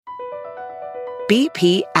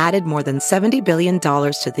BP added more than $70 billion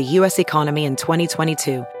to the U.S. economy in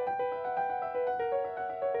 2022.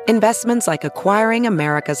 Investments like acquiring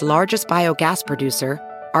America's largest biogas producer,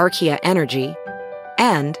 Archaea Energy,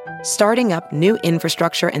 and starting up new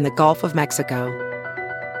infrastructure in the Gulf of Mexico.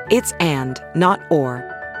 It's and, not or.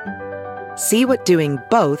 See what doing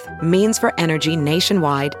both means for energy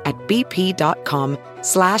nationwide at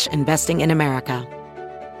bp.com/investing in America.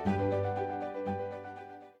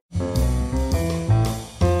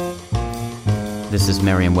 This is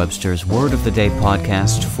Merriam-Webster's Word of the Day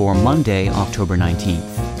podcast for Monday, October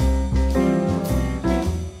 19th.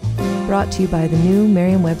 Brought to you by the new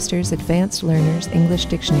Merriam-Webster's Advanced Learners English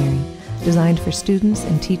Dictionary, designed for students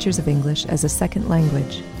and teachers of English as a second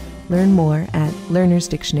language. Learn more at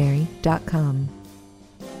learnersdictionary.com.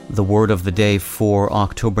 The word of the day for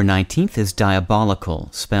October 19th is diabolical,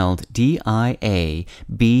 spelled D-I-A-B-O-L-I-C-A-L.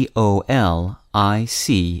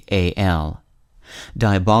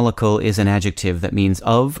 Diabolical is an adjective that means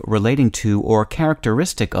of, relating to, or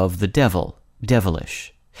characteristic of the devil,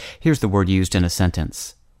 devilish. Here's the word used in a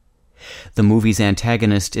sentence. The movie's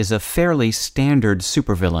antagonist is a fairly standard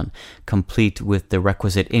supervillain, complete with the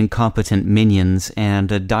requisite incompetent minions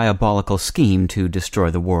and a diabolical scheme to destroy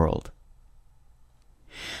the world.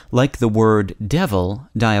 Like the word devil,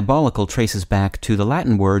 diabolical traces back to the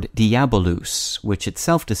Latin word diabolus, which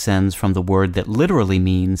itself descends from the word that literally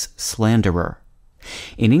means slanderer.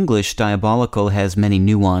 In English, diabolical has many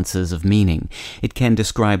nuances of meaning. It can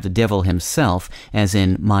describe the devil himself, as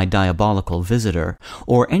in my diabolical visitor,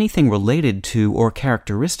 or anything related to or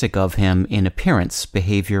characteristic of him in appearance,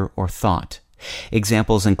 behavior, or thought.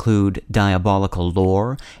 Examples include diabolical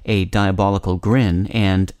lore, a diabolical grin,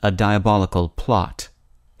 and a diabolical plot.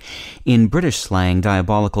 In British slang,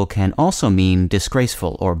 diabolical can also mean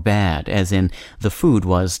disgraceful or bad, as in the food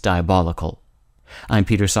was diabolical. I'm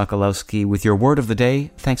Peter Sokolowski with your Word of the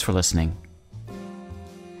Day. Thanks for listening.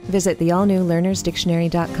 Visit the all-new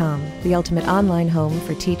learnersdictionary.com, the ultimate online home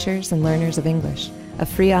for teachers and learners of English. A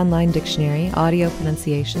free online dictionary, audio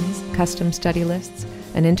pronunciations, custom study lists,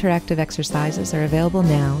 and interactive exercises are available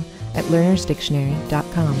now at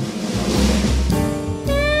learnersdictionary.com.